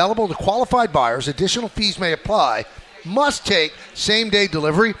 Available to qualified buyers. Additional fees may apply. Must take same-day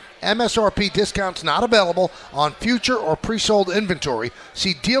delivery. MSRP discounts not available on future or pre-sold inventory.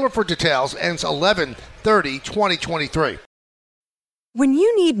 See dealer for details. Ends 11/30/2023. When you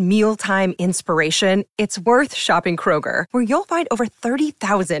need mealtime inspiration, it's worth shopping Kroger, where you'll find over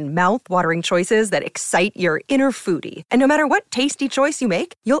 30,000 mouth-watering choices that excite your inner foodie. And no matter what tasty choice you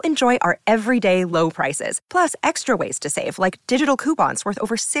make, you'll enjoy our everyday low prices, plus extra ways to save, like digital coupons worth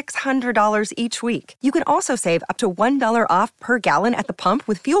over $600 each week. You can also save up to $1 off per gallon at the pump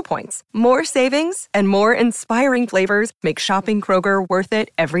with fuel points. More savings and more inspiring flavors make shopping Kroger worth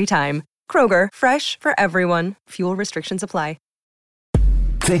it every time. Kroger, fresh for everyone. Fuel restrictions apply.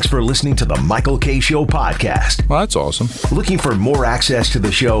 Thanks for listening to the Michael K. Show podcast. Well, that's awesome. Looking for more access to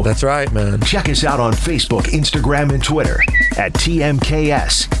the show? That's right, man. Check us out on Facebook, Instagram, and Twitter at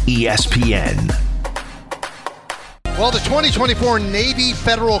TMKS ESPN. Well, the 2024 Navy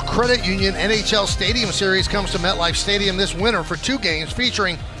Federal Credit Union NHL Stadium Series comes to MetLife Stadium this winter for 2 games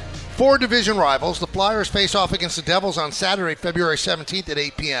featuring 4 division rivals. The Flyers face off against the Devils on Saturday, February 17th at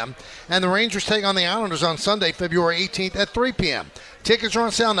 8 p.m. And the Rangers take on the Islanders on Sunday, February 18th at 3 p.m. Tickets are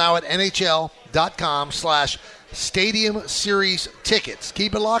on sale now at NHL.com/Stadium Series tickets.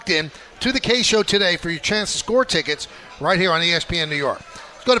 Keep it locked in to the K Show today for your chance to score tickets right here on ESPN New York.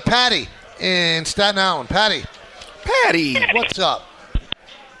 Let's go to Patty in Staten Island. Patty, what's up?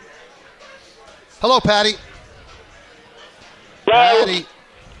 Hello, Patty. Hello. Patty.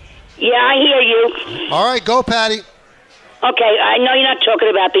 Yeah, I hear you. All right, go, Patty. Okay, I know you're not talking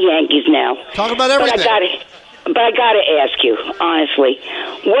about the Yankees now. Talk about everything. But I gotta ask you, honestly,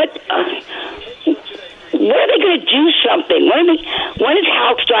 what are they going to do something? When is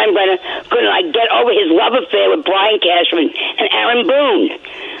Hal Steinbrenner going to get over his love affair with Brian Cashman and Aaron Boone?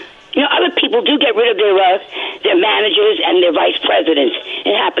 You know, other people do get rid of their managers and their vice presidents.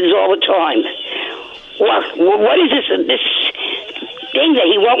 It happens all the time. What is this thing that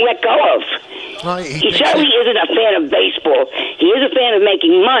he won't let go of? He certainly isn't a fan of baseball. He is a fan of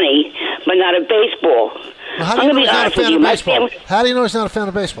making money, but not of baseball. Well, how do you know he's not a fan of baseball? How do you know he's not a fan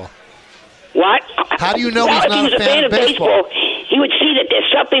of baseball? What? How do you know he's not a fan of baseball? He would see that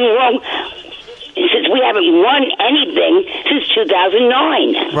there's something wrong since we haven't won anything since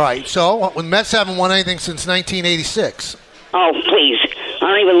 2009. Right. So, the Mets haven't won anything since 1986. Oh, please. I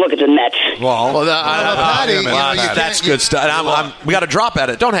don't even look at the Mets. Patty, that's good stuff. We got to drop at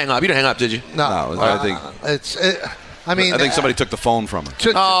it. Don't hang up. You didn't hang up, did you? No. I think I think somebody took the phone from her.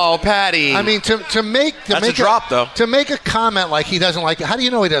 Patty. I mean, to make a drop though. To make a comment like he doesn't like it. How do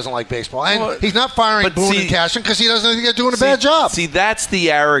you know he doesn't like baseball? And he's not firing Boone and Cashman because he doesn't think they're doing a bad job. See, that's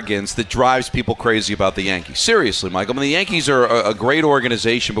the arrogance that drives people crazy about the Yankees. Seriously, Michael. I mean, the Yankees are a great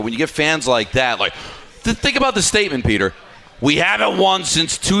organization, but when you get fans like that, think about the statement, Peter. We haven't won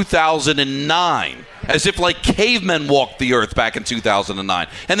since 2009. As if cavemen walked the earth back in 2009.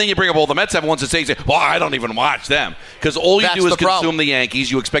 And then you bring up all the Mets haven't won since you say, well, I don't even watch them. Because all you do is consume the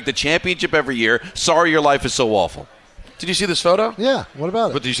Yankees. You expect a championship every year. Sorry your life is so awful. Did you see this photo? Yeah. What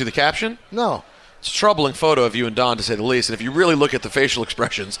about it? But did you see the caption? No. It's a troubling photo of you and Don, to say the least. And if you really look at the facial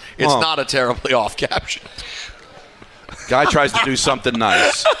expressions, it's not a terribly off caption. Guy tries to do something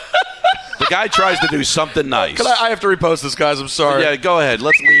nice. The guy tries to do something nice. I have to repost this, guys. I'm sorry. Yeah, go ahead.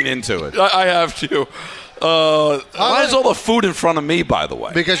 Let's lean into it. I have to. Why is all the food in front of me, by the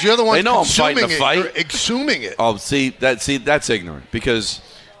way? Because you're the one they know I'm consuming fighting the fight. You're exhuming it. Oh, that's ignorant. Because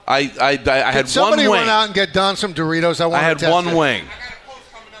I had one wing. Somebody went out and get Don some Doritos. I had one wing.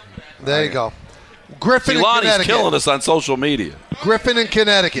 There you go. Griffin in Lonnie's Connecticut. killing us on social media. Griffin in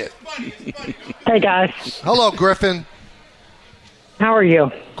Connecticut. Hey, guys. Hello, Griffin. How are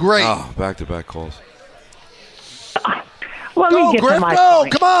you? Great. Oh, back-to-back calls. Let me get to my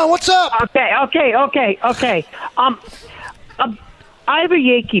point. Come on. What's up? Okay. I have a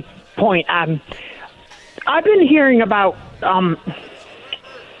Yankee point. I've been hearing about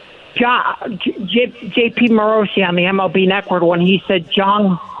J.P. Morosi on the MLB Network when he said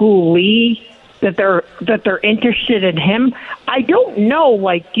Jung-Hoo Lee, that they're interested in him. I don't know.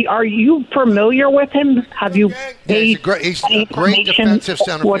 Like, are you familiar with him? Have you? He's a great defensive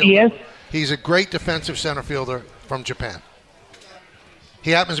center what fielder. He is? He's a great defensive center fielder from Japan.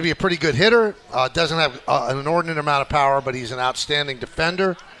 He happens to be a pretty good hitter. Doesn't have an inordinate amount of power, but he's an outstanding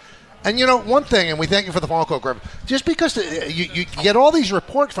defender. And, one thing, and we thank you for the phone call, Griffin, just because you get all these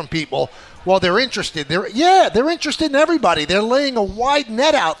reports from people, well, they're interested. They're interested in everybody. They're laying a wide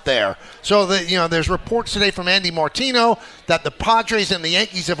net out there. So, there's reports today from Andy Martino that the Padres and the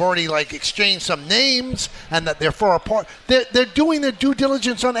Yankees have already, exchanged some names and that they're far apart. They're doing their due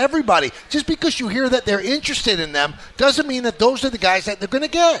diligence on everybody. Just because you hear that they're interested in them doesn't mean that those are the guys that they're going to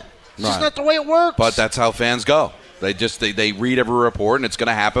get. It's just not the way it works. But that's how fans go. They read every report, and it's going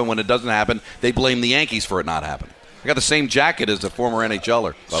to happen. When it doesn't happen, they blame the Yankees for it not happening. I got the same jacket as a former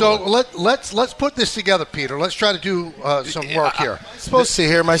NHLer. So let's put this together, Peter. Let's try to do some work here. I'm supposed to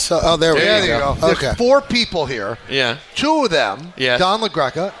hear myself. Oh, there we go. There's Okay. 4 people here. Yeah. 2 of them, Yes. Don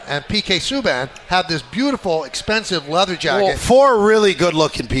LaGreca and PK Subban, have this beautiful, expensive leather jacket. Well, 4 really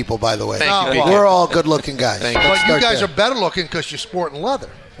good-looking people, by the way. Thank you, PK. We're all good-looking guys. Thank you. But you guys are better looking because you're sporting leather.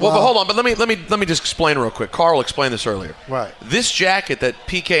 Well, but hold on. But let me just explain real quick. Carl explained this earlier. Right. This jacket that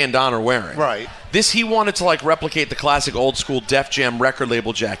PK and Don are wearing. Right. This, he wanted to replicate the classic old school Def Jam record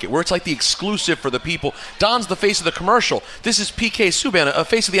label jacket, where it's like the exclusive for the people. Don's the face of the commercial. This is PK Subban, a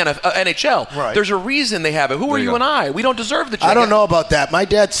face of the NHL. Right. There's a reason they have it. Who are you and I? We don't deserve the jacket. I don't know about that. My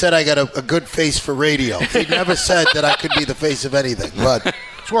dad said I got a good face for radio. He never said that I could be the face of anything. But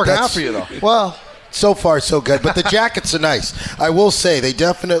it's working out for you, though. Well, so far so good. But the jackets are nice. I will say they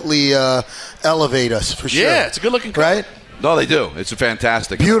definitely elevate us for sure. Yeah, it's a good-looking color. Right? No, they do. It's a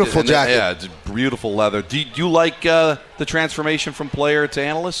fantastic. Beautiful jacket. Yeah, it's beautiful leather. Do you like the transformation from player to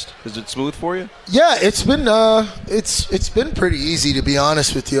analyst? Is it smooth for you? Yeah, it's been it's been pretty easy, to be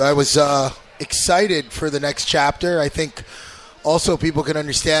honest with you. I was excited for the next chapter. I think also people can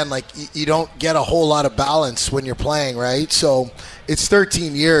understand you don't get a whole lot of balance when you're playing, right? So it's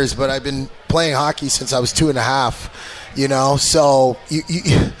 13 years, but I've been playing hockey since I was 2.5. So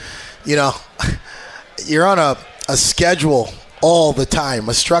you're on a schedule all the time,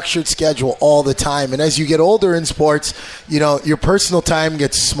 a structured schedule all the time. And as you get older in sports, your personal time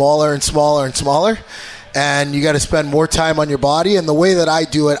gets smaller and smaller and smaller, and you got to spend more time on your body. And the way that I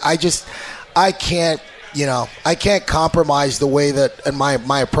do it, I can't compromise the way that and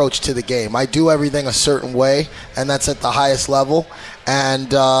my approach to the game. I do everything a certain way, and that's at the highest level. And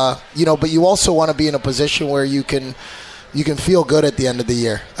but you also want to be in a position where you can feel good at the end of the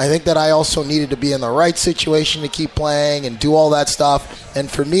year. I think that I also needed to be in the right situation to keep playing and do all that stuff.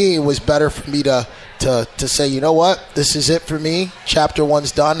 And for me, it was better for me to say, you know what, this is it for me. Chapter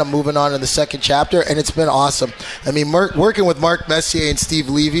 1's done. I'm moving on to the second chapter, and it's been awesome. I mean, working with Mark Messier and Steve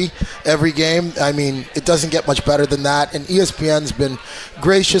Levy every game, I mean, it doesn't get much better than that. And ESPN's been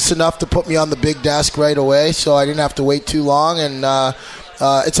gracious enough to put me on the big desk right away, so I didn't have to wait too long. And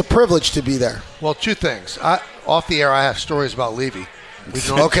it's a privilege to be there. Well, 2 things. Off the air, I have stories about Levy.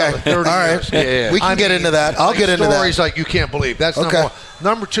 Okay. 30 all right. years. Yeah. We can get into that. I'll get into that. Stories like you can't believe. That's number 1.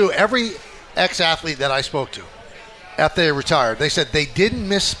 Number 2, every ex-athlete that I spoke to after they retired, they said they didn't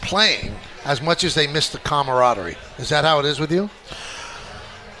miss playing as much as they missed the camaraderie. Is that how it is with you?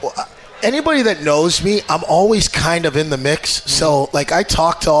 Well, anybody that knows me, I'm always kind of in the mix. So, I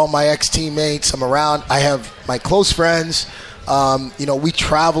talk to all my ex-teammates. I'm around. I have my close friends. We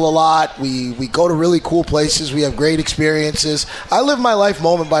travel a lot. We go to really cool places. We have great experiences. I live my life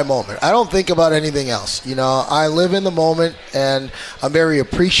moment by moment. I don't think about anything else. I live in the moment, and I'm very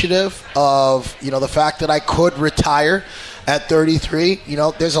appreciative of, the fact that I could retire at 33.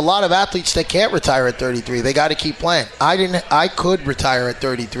 There's a lot of athletes that can't retire at 33. They got to keep playing. I could retire at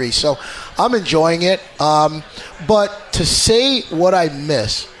 33, so I'm enjoying it. But to say what I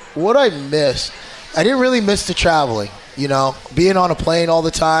miss, I didn't really miss the traveling. Being on a plane all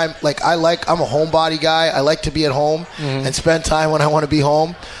the time. I'm a homebody guy. I like to be at home and spend time when I want to be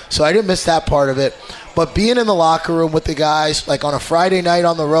home. So I didn't miss that part of it. But being in the locker room with the guys, like on a Friday night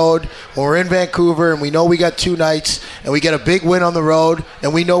on the road, when we're in Vancouver and we know we got 2 nights and we get a big win on the road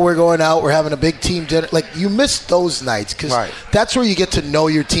and we know we're going out, we're having a big team dinner. You miss those nights because that's where you get to know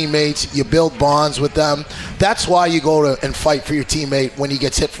your teammates. You build bonds with them. That's why you go and fight for your teammate when he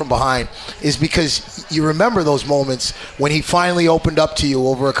gets hit from behind, is because you remember those moments when he finally opened up to you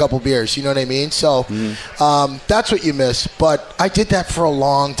over a couple beers. You know what I mean? So that's what you miss. But I did that for a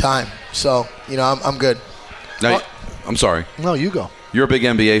long time. So, I'm good. Now, I'm sorry. No, you go. You're a big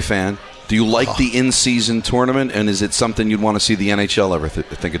NBA fan. Do you like the in-season tournament, and is it something you'd want to see the NHL ever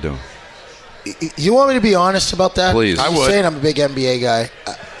think of doing? You want me to be honest about that? Please. I would. Saying I'm a big NBA guy.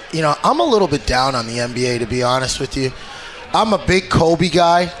 I'm a little bit down on the NBA, to be honest with you. I'm a big Kobe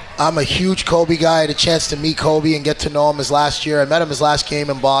guy. I'm a huge Kobe guy. I had a chance to meet Kobe and get to know him his last year. I met him his last game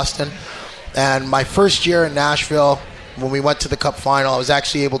in Boston. And my first year in Nashville, when we went to the Cup final, I was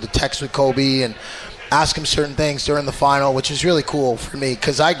actually able to text with Kobe and ask him certain things during the final, which is really cool for me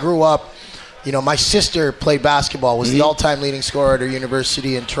because I grew up, my sister played basketball, was the all-time leading scorer at her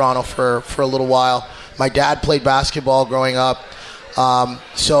university in Toronto for a little while. My dad played basketball growing up.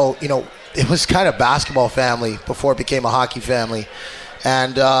 So, it was kind of basketball family before it became a hockey family.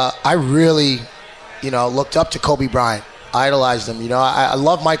 And I really, looked up to Kobe Bryant, idolized him. I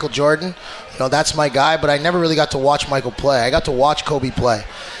love Michael Jordan. That's my guy, but I never really got to watch Michael play. I got to watch Kobe play.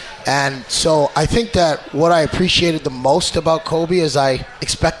 And so I think that what I appreciated the most about Kobe is I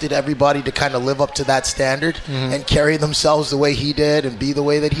expected everybody to kind of live up to that standard and carry themselves the way he did and be the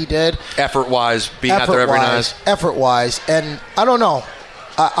way that he did. Effort-wise, being out there every night. Effort-wise. And I don't know.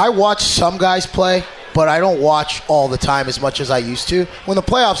 I watch some guys play, but I don't watch all the time as much as I used to. When the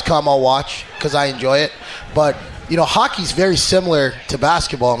playoffs come, I'll watch because I enjoy it. But hockey's very similar to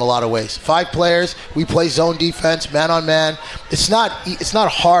basketball in a lot of ways. 5 players, we play zone defense, man on man. It's not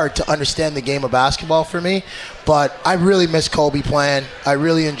hard to understand the game of basketball for me, but I really miss Kobe playing. I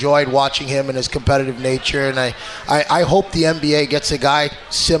really enjoyed watching him and his competitive nature, and I hope the NBA gets a guy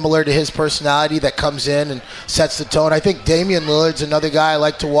similar to his personality that comes in and sets the tone. I think Damian Lillard's another guy I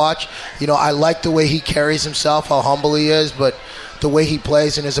like to watch. I like the way he carries himself, how humble he is, but the way he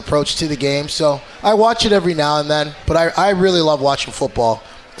plays and his approach to the game. So I watch it every now and then, but I really love watching football.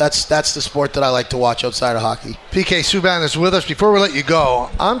 That's the sport that I like to watch outside of hockey. PK Subban is with us. Before we let you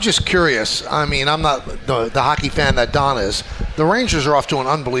go, I'm just curious. I mean, I'm not the hockey fan that Don is. The Rangers are off to an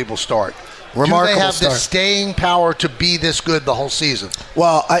unbelievable start. Remarkable Do they have start. the staying power to be this good the whole season?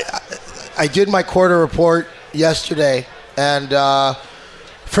 Well, I did my quarter report yesterday, and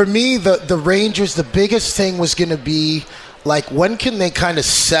for me, the Rangers, the biggest thing was going to be, when can they kind of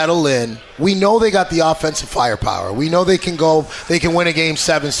settle in? We know they got the offensive firepower. We know they can win a game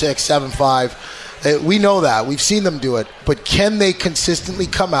 7-6, 7-5. We know that. We've seen them do it. But can they consistently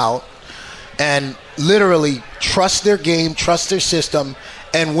come out and literally trust their game, trust their system,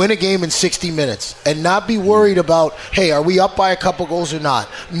 and win a game in 60 minutes and not be worried about, hey, are we up by a couple goals or not?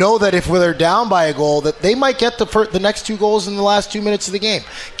 Know that if they're down by a goal, that they might get the next 2 goals in the last 2 minutes of the game.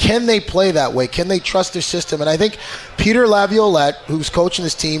 Can they play that way? Can they trust their system? And I think Peter Laviolette, who's coaching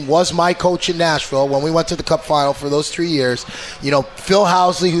this team, was my coach in Nashville when we went to the Cup final for those 3 years. Phil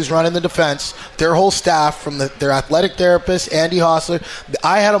Housley, who's running the defense, their whole staff, from their athletic therapist, Andy Hostler,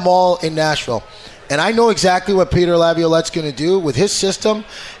 I had them all in Nashville. And I know exactly what Peter Laviolette's going to do with his system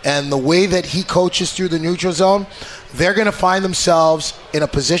and the way that he coaches through the neutral zone. They're going to find themselves in a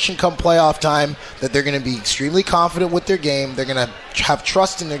position come playoff time that they're going to be extremely confident with their game. They're going to have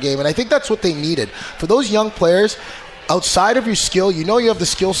trust in their game. And I think that's what they needed. For those young players, outside of your skill, you have the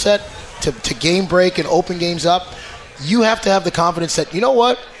skill set to game break and open games up. You have to have the confidence that, you know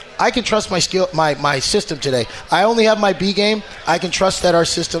what? I can trust my skill, my system today. I only have my B game. I can trust that our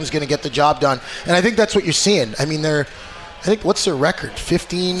system is going to get the job done. And I think that's what you're seeing. I mean, what's their record?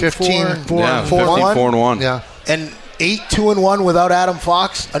 15-4-1? Yeah. And 8-2-1 without Adam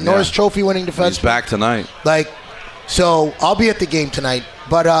Fox, a Norris Trophy winning defenseman. He's back tonight. So I'll be at the game tonight.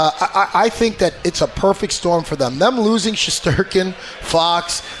 But I think that it's a perfect storm for them. Them losing Shesterkin,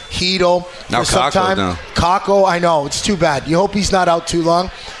 Fox, Hedel. Now Kakko, I know. It's too bad. You hope he's not out too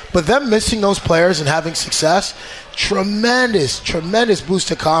long. But them missing those players and having success, tremendous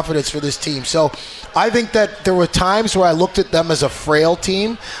boost of confidence for this team. So I think that there were times where I looked at them as a frail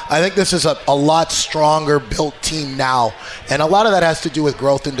team. I think this is a lot stronger built team now. And a lot of that has to do with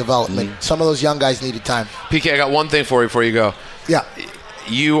growth and development. Some of those young guys needed time. PK, I got one thing for you before you go. Yeah.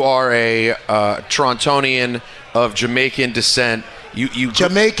 You are a Torontonian of Jamaican descent. You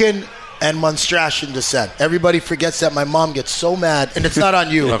Jamaican and Monstrasian descent. Everybody forgets that. My mom gets so mad, and it's not on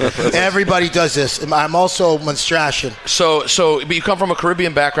you. Everybody does this. I'm also Monstrasian. But you come from a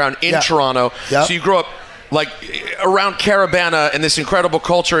Caribbean background in Toronto. Yep. So you grew up like around Caribana and this incredible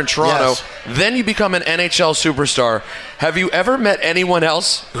culture in Toronto. Yes. Then you become an NHL superstar. Have you ever met anyone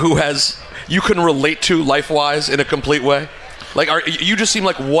else who you can relate to life-wise in a complete way? Like, you just seem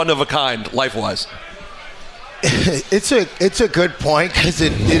like one of a kind life-wise. It's a good point because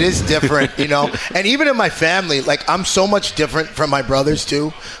it is different, you know. And even in my family, like, I'm so much different from my brothers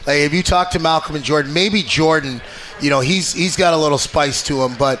too. Like, if you talk to Malcolm and Jordan, maybe Jordan, you know, he's got a little spice to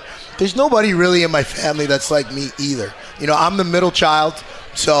him, but there's nobody really in my family that's like me either. You know, I'm the middle child,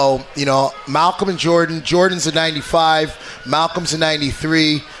 so, you know, Malcolm and Jordan's a 95, Malcolm's a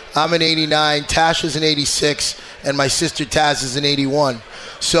 93, I'm an 89, Tasha's an 86, and my sister Taz is an 81.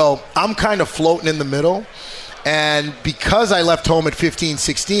 So I'm kind of floating in the middle. And because I left home at 15,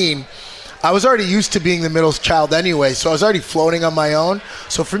 16, I was already used to being the middle child anyway, so I was already floating on my own.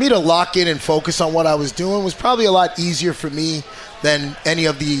 So for me to lock in and focus on what I was doing was probably a lot easier for me than any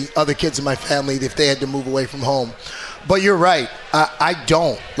of the other kids in my family if they had to move away from home. But you're right, I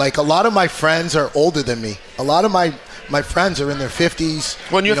don't. Like, a lot of my friends are older than me. A lot of my friends are in their 50s.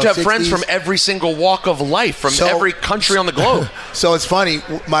 Well, you have to have 60s. Friends from every single walk of life, from every country on the globe. So it's funny.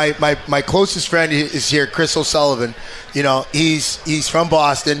 My closest friend is here, Chris O'Sullivan. You know, he's from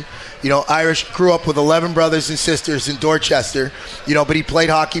Boston. You know, Irish, grew up with 11 brothers and sisters in Dorchester. You know, but he played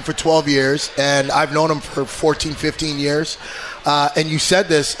hockey for 12 years, and I've known him for 14, 15 years. And you said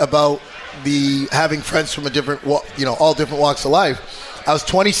this about having friends from all different walks of life. I was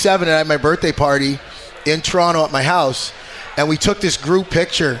 27 and I had my birthday party in Toronto at my house, and we took this group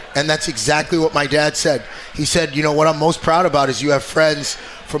picture, and that's exactly what my dad said. He said, you know, what I'm most proud about is you have friends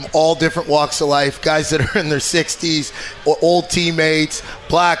from all different walks of life, guys that are in their 60s, old teammates,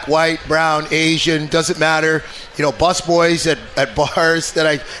 black, white, brown, Asian, doesn't matter. You know, bus boys at bars that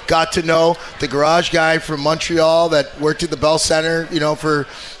I got to know, the garage guy from Montreal that worked at the Bell Center, you know, for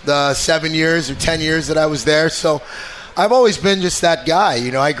the 7 years or 10 years that I was there. So I've always been just that guy.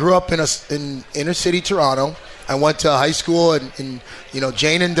 You know, I grew up in inner city Toronto. I went to high school in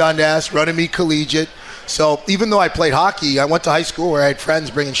Jane and Dundas, Runnymede Collegiate. So even though I played hockey, I went to high school where I had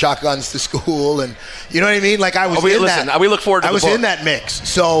friends bringing shotguns to school, and you know what I mean? Like, I was we look forward to I was in that mix.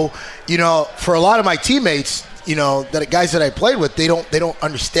 So, you know, for a lot of my teammates, you know, that guys that I played with, they don't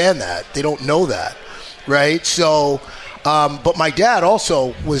understand that. They don't know that, right? So, but my dad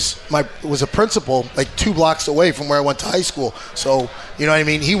also was a principal like 2 blocks away from where I went to high school. So, you know what I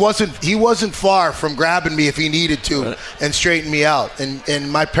mean? He wasn't far from grabbing me if he needed to and straighten me out. And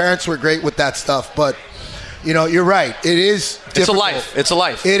my parents were great with that stuff. But, you know, you're right. It is difficult. It's a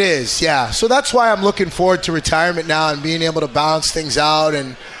life. It is, yeah. So that's why I'm looking forward to retirement now and being able to balance things out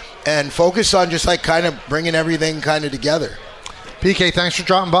and focus on just like kind of bringing everything kind of together. PK, thanks for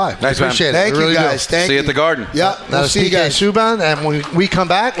dropping by. Thanks, appreciate it. Thank you, guys. See you at the Garden. Yeah, we'll see you guys. Subban, and when we come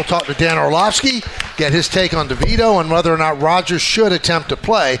back, we'll talk to Dan Orlovsky, get his take on DeVito and whether or not Rogers should attempt to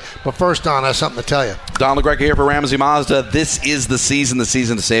play. But first, Don has something to tell you. Don LaGreca here for Ramsey Mazda. This is the season to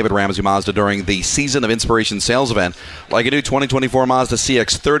save at Ramsey Mazda during the Season of Inspiration sales event. Like a new 2024 Mazda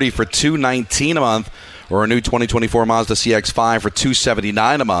CX-30 for $219 a month, or a new 2024 Mazda CX-5 for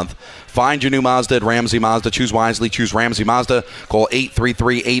 $279 a month. Find your new Mazda at Ramsey Mazda. Choose wisely. Choose Ramsey Mazda. Call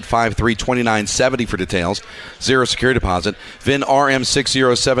 833-853-2970 for details. Zero security deposit. VIN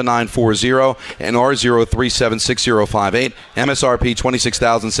RM607940 and R0376058. MSRP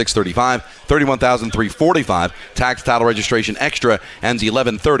 $26,635. $31,345. Tax, title, registration extra. Ends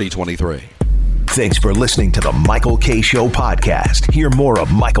 11/30/23. Thanks for listening to the Michael K. Show podcast. Hear more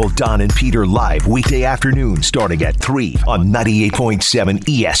of Michael, Don, and Peter live weekday afternoon starting at 3 on 98.7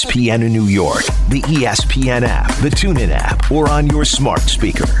 ESPN in New York, the ESPN app, the TuneIn app, or on your smart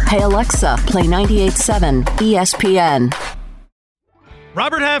speaker. Hey, Alexa, play 98.7 ESPN.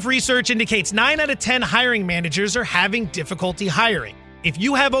 Robert Half research indicates 9 out of 10 hiring managers are having difficulty hiring. If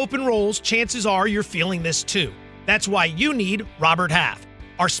you have open roles, chances are you're feeling this too. That's why you need Robert Half.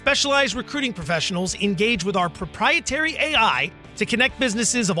 Our specialized recruiting professionals engage with our proprietary AI to connect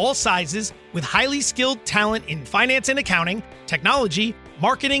businesses of all sizes with highly skilled talent in finance and accounting, technology,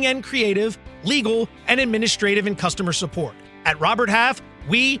 marketing and creative, legal, and administrative and customer support. At Robert Half,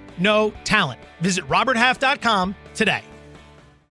 we know talent. Visit roberthalf.com today.